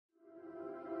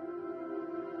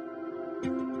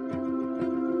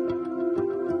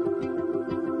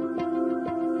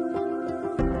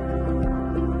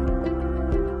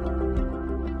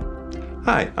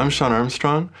Hi, I'm Sean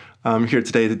Armstrong. I'm here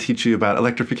today to teach you about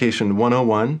Electrification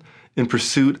 101 in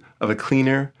pursuit of a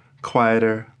cleaner,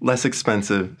 quieter, less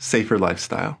expensive, safer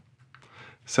lifestyle.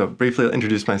 So briefly, I'll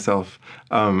introduce myself.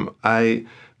 I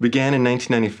began in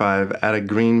 1995 at a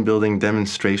green building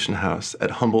demonstration house at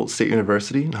Humboldt State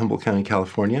University in Humboldt County,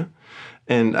 California.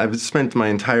 And I've spent my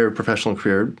entire professional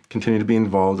career continuing to be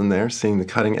involved in there, seeing the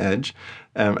cutting edge.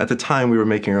 At the time, we were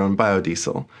making our own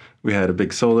biodiesel. We had a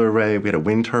big solar array, we had a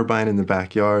wind turbine in the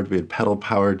backyard, we had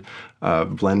pedal-powered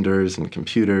blenders and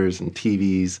computers and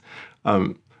TVs.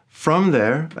 From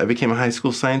there, I became a high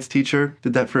school science teacher,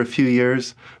 did that for a few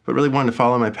years, but really wanted to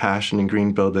follow my passion in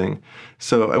green building.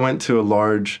 So I went to a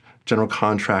large general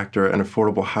contractor and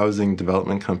affordable housing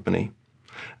development company.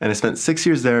 And I spent 6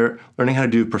 years there learning how to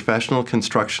do professional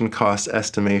construction cost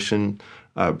estimation,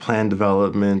 plan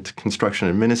development, construction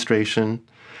administration.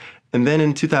 And then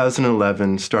in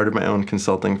 2011, started my own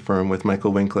consulting firm with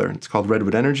Michael Winkler. It's called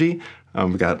Redwood Energy.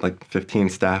 We got like 15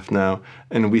 staff now,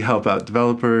 and we help out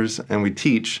developers and we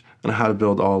teach on how to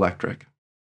build all electric.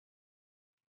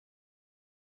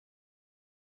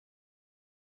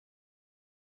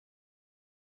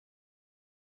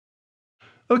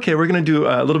 Okay, we're going to do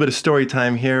a little bit of story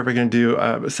time here. We're going to do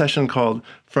a session called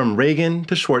From Reagan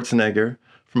to Schwarzenegger,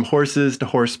 From Horses to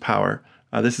Horsepower.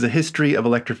 This is a history of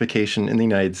electrification in the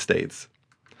United States.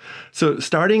 So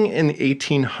starting in the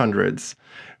 1800s,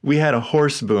 we had a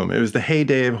horse boom. It was the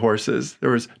heyday of horses.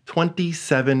 There was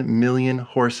 27 million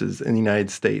horses in the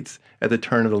United States at the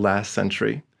turn of the last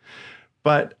century.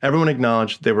 But everyone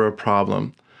acknowledged they were a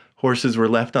problem. Horses were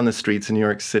left on the streets in New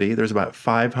York City. There's about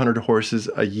 500 horses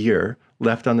a year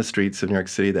left on the streets of New York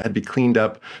City that had to be cleaned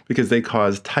up because they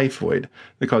caused typhoid.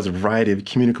 They caused a variety of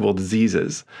communicable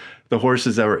diseases. The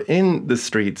horses that were in the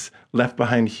streets left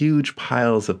behind huge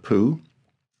piles of poo.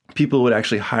 People would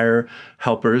actually hire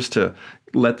helpers to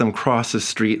let them cross the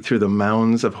street through the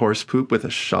mounds of horse poop with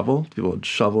a shovel. People would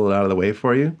shovel it out of the way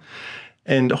for you.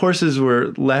 And horses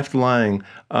were left lying.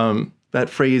 That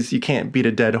phrase, "you can't beat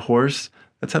a dead horse,"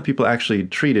 that's how people actually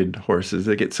treated horses.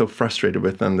 They get so frustrated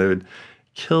with them, they would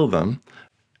kill them.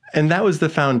 And that was the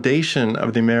foundation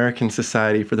of the American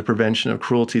Society for the Prevention of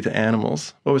Cruelty to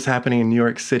Animals. What was happening in New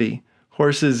York City?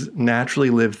 Horses naturally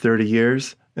live 30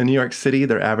 years. In New York City,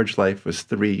 their average life was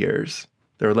 3 years.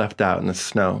 They were left out in the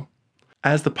snow.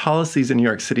 As the policies in New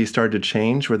York City started to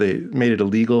change, where they made it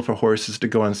illegal for horses to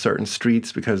go on certain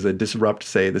streets because they disrupt,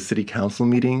 say, the city council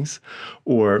meetings,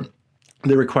 or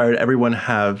they required everyone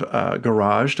have a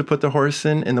garage to put the horse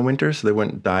in the winter so they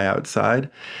wouldn't die outside,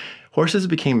 horses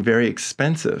became very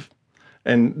expensive.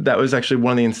 And that was actually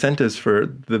one of the incentives for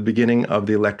the beginning of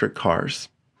the electric cars.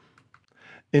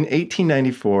 In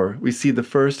 1894, we see the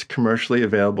first commercially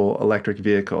available electric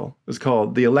vehicle. It was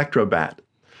called the Electrobat.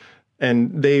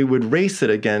 And they would race it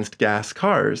against gas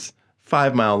cars,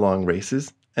 5-mile-long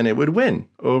races, and it would win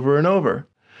over and over.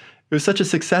 It was such a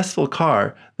successful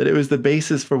car that it was the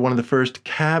basis for one of the first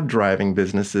cab driving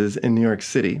businesses in New York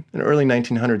City. In the early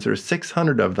 1900s, there were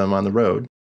 600 of them on the road.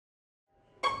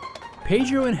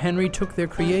 Pedro and Henry took their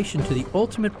creation to the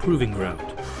ultimate proving ground,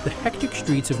 the hectic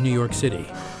streets of New York City,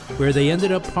 where they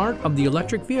ended up part of the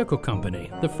Electric Vehicle Company,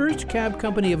 the first cab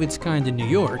company of its kind in New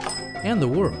York and the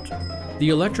world. The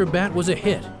Electrobat was a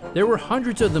hit. There were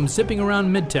hundreds of them zipping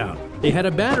around Midtown. They had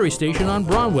a battery station on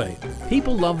Broadway.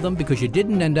 People loved them because you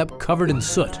didn't end up covered in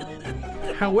soot.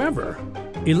 However,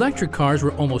 electric cars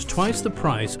were almost twice the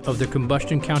price of their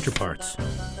combustion counterparts,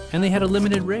 and they had a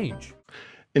limited range.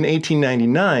 In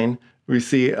 1899, we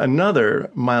see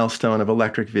another milestone of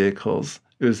electric vehicles.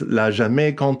 It was La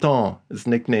Jamais Content, its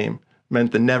nickname,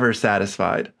 meant the never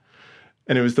satisfied.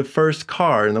 And it was the first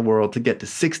car in the world to get to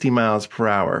 60 miles per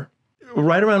hour.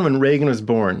 Right around when Reagan was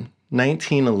born,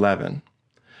 1911,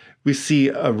 we see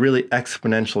a really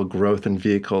exponential growth in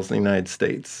vehicles in the United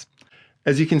States.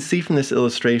 As you can see from this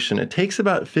illustration, it takes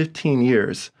about 15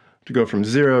 years to go from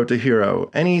zero to hero.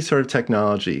 Any sort of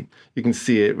technology, you can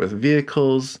see it with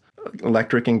vehicles,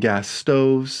 electric and gas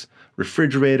stoves,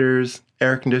 refrigerators,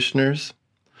 air conditioners.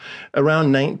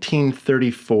 Around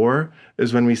 1934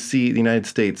 is when we see the United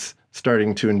States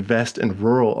starting to invest in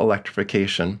rural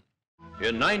electrification.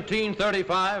 In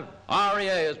 1935,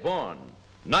 REA is born.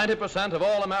 90% of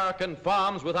all American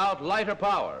farms without light or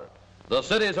power. The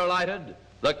cities are lighted,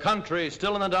 the country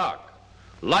still in the dark.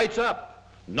 Lights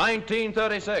up,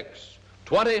 1936,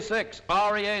 26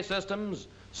 REA systems,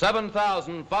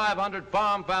 7,500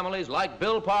 farm families like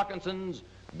Bill Parkinson's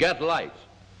get light.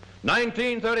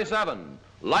 1937,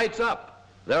 lights up.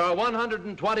 There are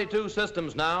 122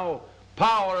 systems now,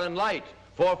 power and light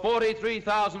for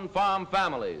 43,000 farm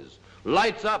families.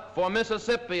 Lights up for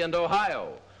Mississippi and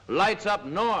Ohio. Lights up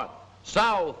north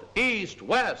south, east,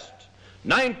 west.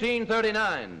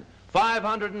 1939,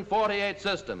 548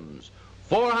 systems,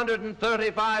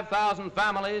 435,000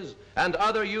 families and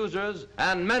other users,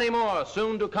 and many more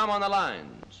soon to come on the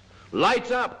lines.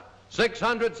 Lights up,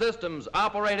 600 systems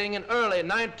operating in early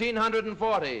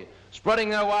 1940, spreading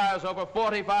their wires over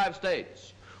 45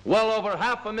 states. Well over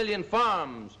 500,000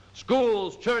 farms,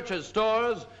 schools, churches,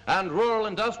 stores, and rural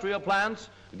industrial plants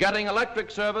getting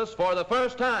electric service for the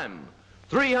first time.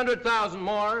 300,000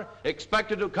 more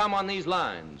expected to come on these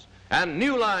lines, and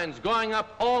new lines going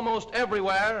up almost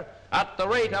everywhere at the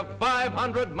rate of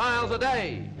 500 miles a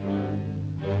day.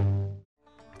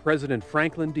 President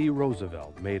Franklin D.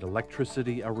 Roosevelt made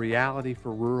electricity a reality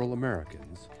for rural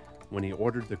Americans when he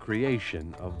ordered the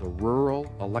creation of the Rural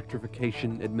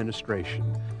Electrification Administration,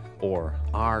 or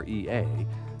REA,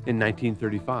 in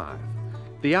 1935.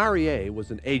 The REA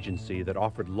was an agency that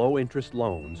offered low-interest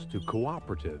loans to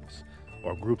cooperatives,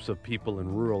 or groups of people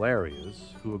in rural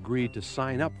areas who agreed to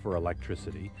sign up for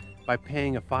electricity by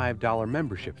paying a $5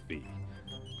 membership fee.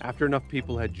 After enough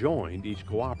people had joined each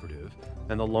cooperative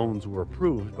and the loans were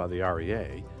approved by the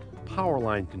REA, power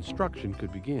line construction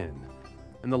could begin,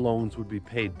 and the loans would be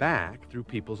paid back through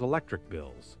people's electric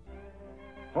bills.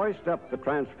 Hoist up the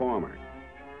transformer.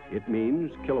 It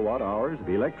means kilowatt hours of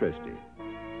electricity.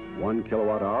 1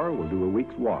 kilowatt hour will do a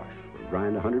week's wash or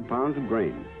grind 100 pounds of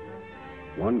grain.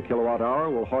 1 kilowatt hour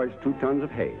will hoist 2 tons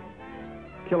of hay.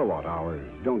 Kilowatt hours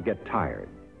don't get tired.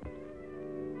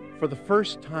 For the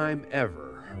first time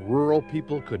ever, rural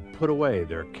people could put away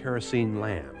their kerosene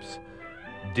lamps.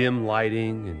 Dim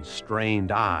lighting and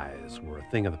strained eyes were a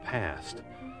thing of the past.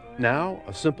 Now,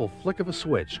 a simple flick of a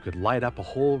switch could light up a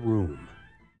whole room.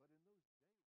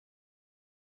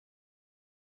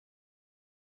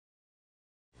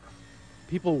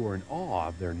 People were in awe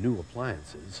of their new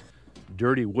appliances.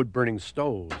 Dirty wood-burning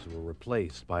stoves were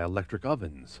replaced by electric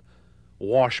ovens.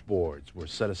 Washboards were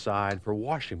set aside for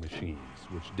washing machines,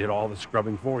 which did all the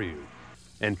scrubbing for you.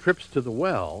 And trips to the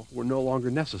well were no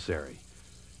longer necessary.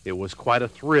 It was quite a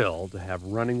thrill to have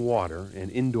running water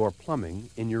and indoor plumbing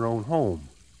in your own home.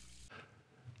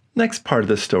 Next part of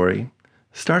the story,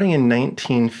 starting in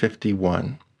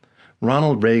 1951,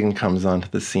 Ronald Reagan comes onto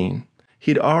the scene.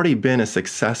 He'd already been a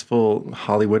successful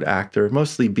Hollywood actor,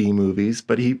 mostly B movies,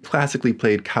 but he classically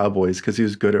played cowboys because he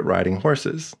was good at riding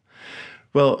horses.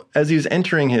 Well, as he was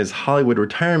entering his Hollywood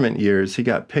retirement years, he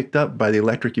got picked up by the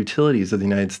electric utilities of the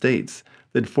United States.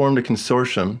 They'd formed a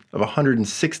consortium of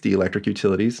 160 electric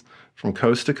utilities from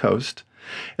coast to coast,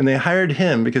 and they hired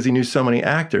him because he knew so many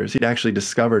actors. He'd actually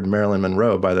discovered Marilyn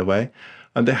Monroe, by the way.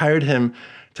 They hired him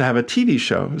to have a TV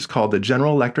show. It was called the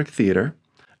General Electric Theater,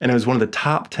 and it was one of the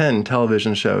top 10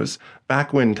 television shows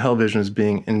back when television was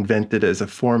being invented as a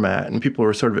format and people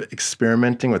were sort of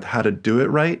experimenting with how to do it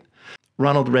right.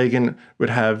 Ronald Reagan would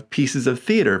have pieces of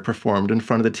theater performed in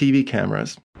front of the TV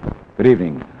cameras. Good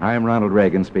evening. I am Ronald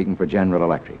Reagan speaking for General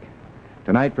Electric.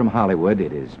 Tonight from Hollywood,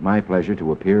 it is my pleasure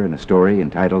to appear in a story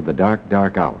entitled The Dark,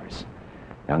 Dark Hours.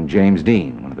 Young James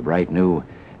Dean, one of the bright new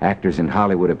actors in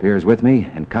Hollywood, appears with me,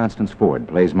 and Constance Ford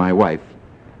plays my wife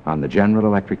on the General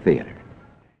Electric Theater.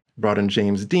 Brought in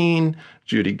James Dean,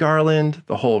 Judy Garland,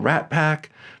 the whole Rat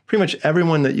Pack. Pretty much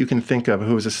everyone that you can think of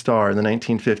who was a star in the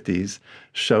 1950s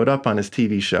showed up on his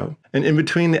TV show. And in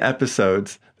between the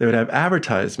episodes, they would have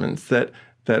advertisements that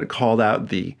called out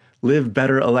the Live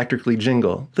Better Electrically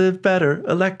jingle. Live better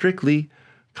electrically,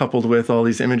 coupled with all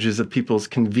these images of people's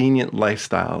convenient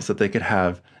lifestyles that they could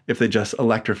have if they just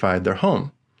electrified their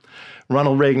home.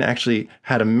 Ronald Reagan actually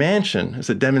had a mansion. It was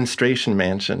a demonstration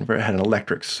mansion where it had an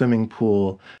electric swimming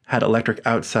pool, had electric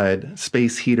outside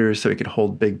space heaters so it could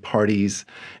hold big parties.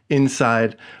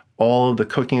 Inside, all of the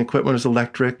cooking equipment was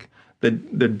electric.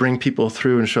 They'd bring people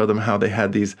through and show them how they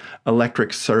had these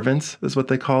electric servants, is what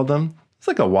they called them. It's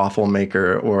like a waffle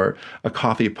maker or a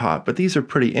coffee pot, but these are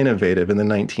pretty innovative in the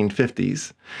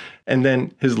 1950s. And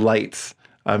then his lights.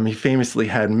 He famously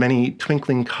had many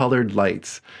twinkling colored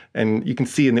lights, and you can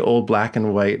see in the old black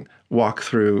and white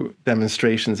walk-through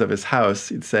demonstrations of his house,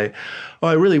 he'd say, "Oh,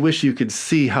 I really wish you could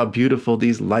see how beautiful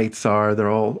these lights are.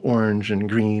 They're all orange and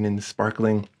green and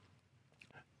sparkling."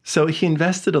 So he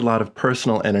invested a lot of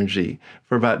personal energy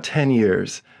for about 10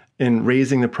 years in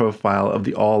raising the profile of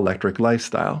the all-electric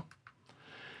lifestyle.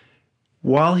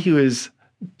 While he was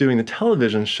doing the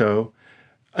television show,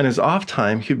 on his off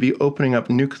time, he'd be opening up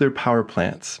nuclear power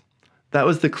plants. That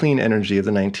was the clean energy of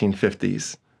the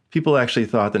 1950s. People actually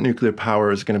thought that nuclear power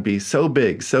was going to be so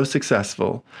big, so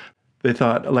successful. They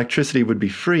thought electricity would be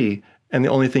free, and the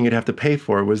only thing you'd have to pay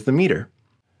for was the meter.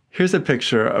 Here's a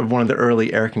picture of one of the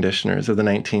early air conditioners of the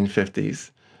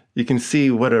 1950s. You can see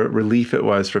what a relief it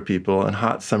was for people on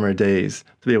hot summer days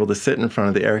to be able to sit in front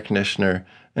of the air conditioner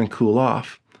and cool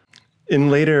off. In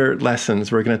later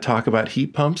lessons, we're going to talk about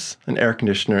heat pumps. An air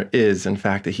conditioner is, in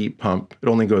fact, a heat pump. It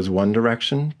only goes one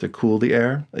direction to cool the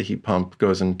air. A heat pump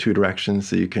goes in two directions,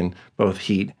 so you can both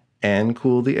heat and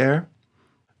cool the air.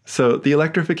 So the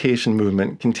electrification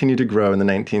movement continued to grow in the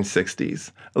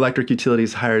 1960s. Electric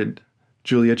utilities hired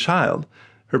Julia Child.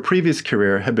 Her previous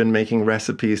career had been making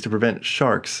recipes to prevent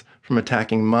sharks from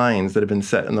attacking mines that had been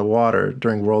set in the water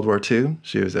during World War II.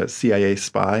 She was a CIA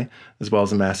spy, as well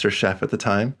as a master chef at the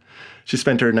time. She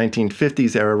spent her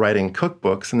 1950s era writing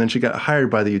cookbooks, and then she got hired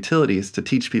by the utilities to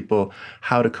teach people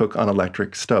how to cook on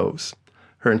electric stoves.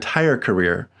 Her entire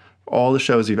career, all the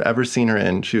shows you've ever seen her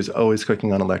in, she was always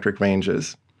cooking on electric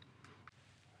ranges.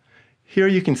 Here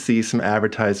you can see some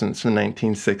advertisements from the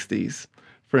 1960s.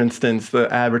 For instance,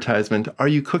 the advertisement, "Are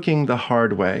you cooking the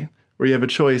hard way?" where you have a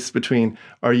choice between,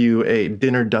 are you a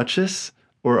dinner duchess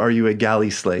or are you a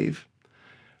galley slave?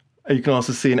 You can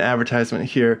also see an advertisement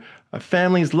here,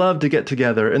 "Families love to get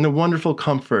together in the wonderful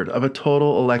comfort of a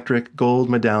total electric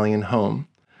gold medallion home."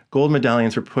 Gold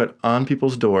medallions were put on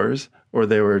people's doors, or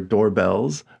they were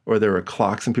doorbells, or there were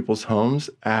clocks in people's homes,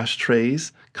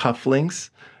 ashtrays, cufflinks.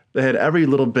 They had every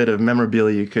little bit of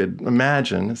memorabilia you could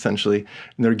imagine, essentially,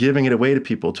 and they're giving it away to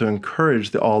people to encourage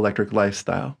the all-electric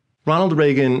lifestyle. Ronald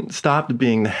Reagan stopped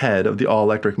being the head of the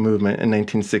all-electric movement in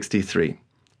 1963.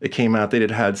 It came out that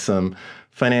he'd had some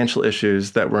financial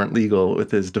issues that weren't legal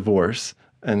with his divorce,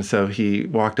 and so he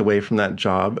walked away from that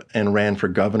job and ran for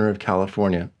governor of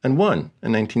California and won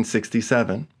in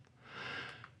 1967.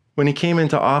 When he came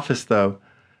into office, though,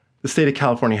 the state of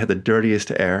California had the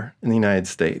dirtiest air in the United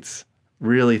States,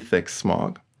 really thick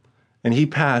smog. And he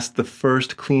passed the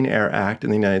first Clean Air Act in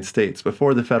the United States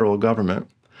before the federal government.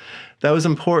 That was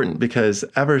important because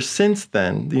ever since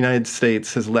then, the United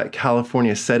States has let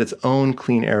California set its own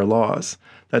clean air laws.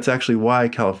 That's actually why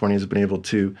California has been able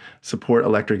to support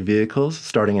electric vehicles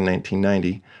starting in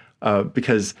 1990,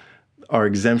 because our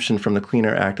exemption from the Clean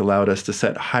Air Act allowed us to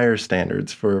set higher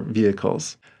standards for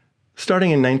vehicles.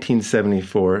 Starting in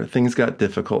 1974, things got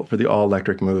difficult for the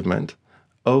all-electric movement.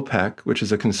 OPEC, which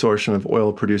is a consortium of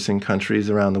oil-producing countries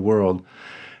around the world,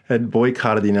 had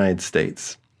boycotted the United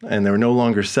States, and they were no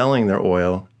longer selling their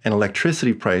oil, and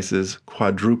electricity prices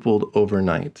quadrupled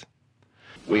overnight.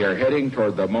 We are heading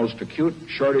toward the most acute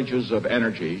shortages of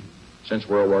energy since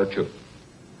World War II.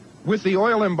 With the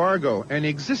oil embargo, an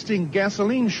existing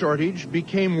gasoline shortage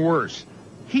became worse.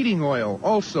 Heating oil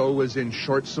also was in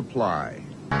short supply.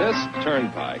 This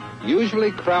turnpike,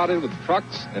 usually crowded with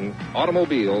trucks and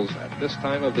automobiles at this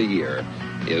time of the year,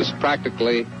 is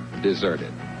practically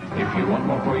deserted. If you want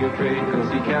more for your trade, go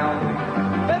see Cal.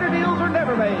 Better deals are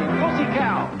never made. Go see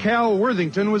Cal. Cal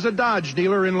Worthington was a Dodge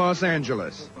dealer in Los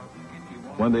Angeles.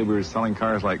 One day we were selling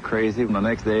cars like crazy, and the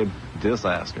next day,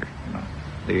 disaster.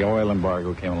 The oil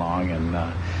embargo came along,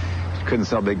 and couldn't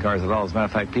sell big cars at all. As a matter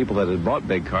of fact, people that had bought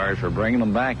big cars were bringing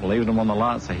them back and leaving them on the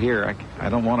lot. So here, I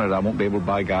don't want it. I won't be able to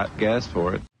buy gas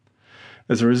for it.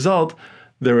 As a result,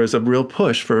 there was a real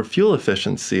push for fuel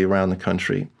efficiency around the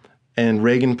country. And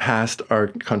Reagan passed our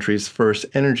country's first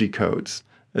energy codes.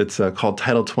 It's called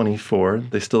Title 24.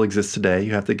 They still exist today.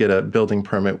 You have to get a building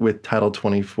permit with Title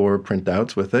 24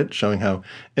 printouts with it, showing how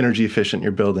energy efficient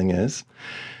your building is.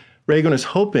 Reagan is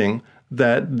hoping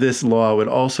that this law would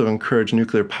also encourage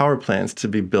nuclear power plants to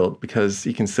be built because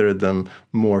he considered them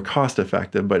more cost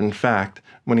effective. But in fact,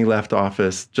 when he left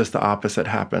office, just the opposite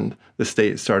happened. The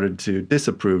state started to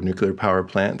disapprove nuclear power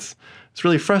plants. It's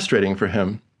really frustrating for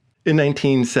him. In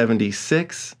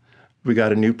 1976, we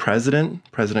got a new president,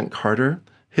 President Carter.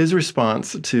 His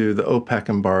response to the OPEC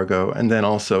embargo, and then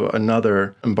also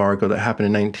another embargo that happened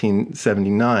in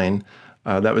 1979,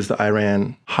 that was the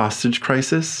Iran hostage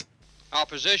crisis. Our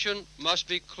position must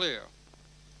be clear.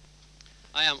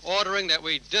 I am ordering that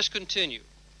we discontinue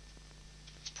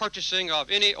purchasing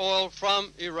of any oil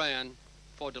from Iran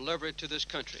for delivery to this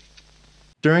country.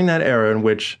 During that era in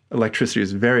which electricity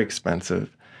was very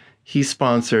expensive, he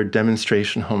sponsored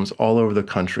demonstration homes all over the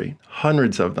country,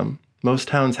 hundreds of them. Most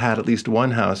towns had at least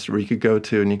one house where you could go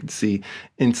to and you could see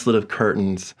insulative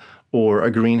curtains or a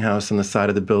greenhouse on the side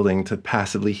of the building to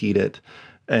passively heat it,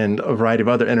 and a variety of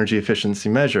other energy efficiency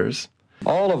measures.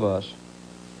 All of us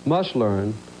must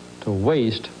learn to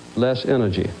waste less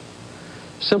energy.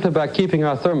 Simply by keeping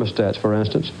our thermostats, for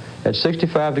instance, at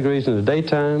 65 degrees in the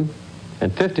daytime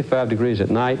and 55 degrees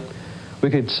at night, we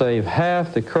could save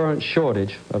half the current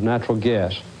shortage of natural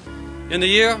gas. In the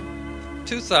year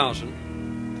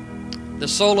 2000, the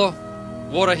solar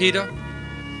water heater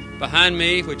behind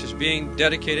me, which is being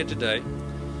dedicated today,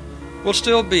 will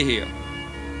still be here.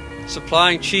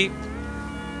 supplying cheap,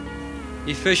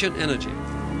 efficient energy.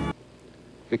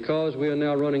 Because we are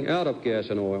now running out of gas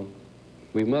and oil,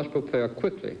 we must prepare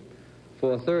quickly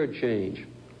for a third change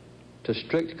to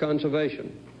strict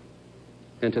conservation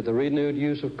and to the renewed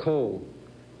use of coal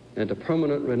and to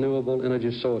permanent renewable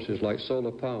energy sources like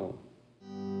solar power.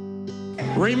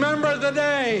 Remember the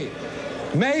day,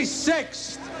 May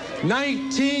 6th,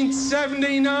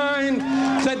 1979,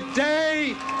 the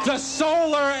day the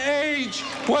solar age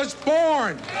was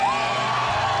born.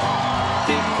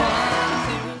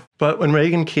 But when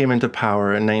Reagan came into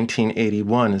power in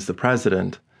 1981 as the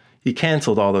president, he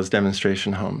canceled all those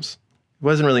demonstration homes. He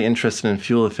wasn't really interested in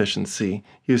fuel efficiency.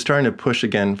 He was starting to push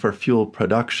again for fuel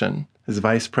production. His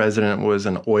vice president was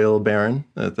an oil baron,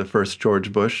 the first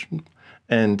George Bush,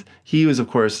 and he was, of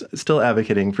course, still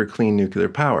advocating for clean nuclear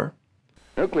power.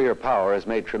 Nuclear power has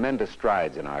made tremendous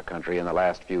strides in our country in the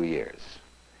last few years.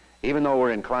 Even though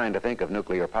we're inclined to think of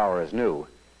nuclear power as new,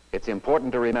 it's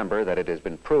important to remember that it has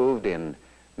been proved in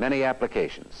many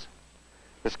applications.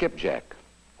 The Skipjack,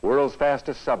 world's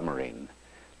fastest submarine,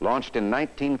 launched in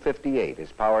 1958,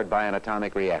 is powered by an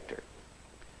atomic reactor,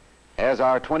 as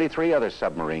are 23 other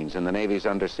submarines in the Navy's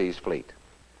underseas fleet.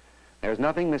 There's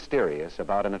nothing mysterious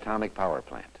about an atomic power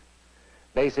plant.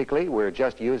 Basically, we're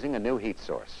just using a new heat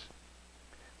source.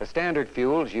 The standard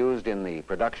fuels used in the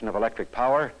production of electric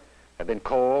power have been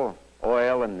coal,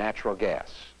 oil, and natural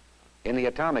gas. In the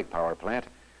atomic power plant,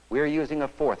 we're using a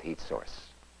fourth heat source,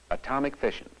 atomic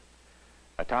fission.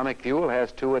 Atomic fuel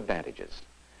has two advantages.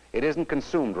 It isn't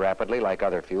consumed rapidly like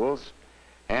other fuels,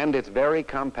 and it's very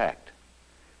compact.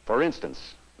 For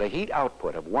instance, the heat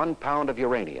output of 1 pound of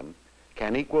uranium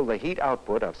can equal the heat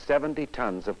output of 70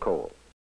 tons of coal.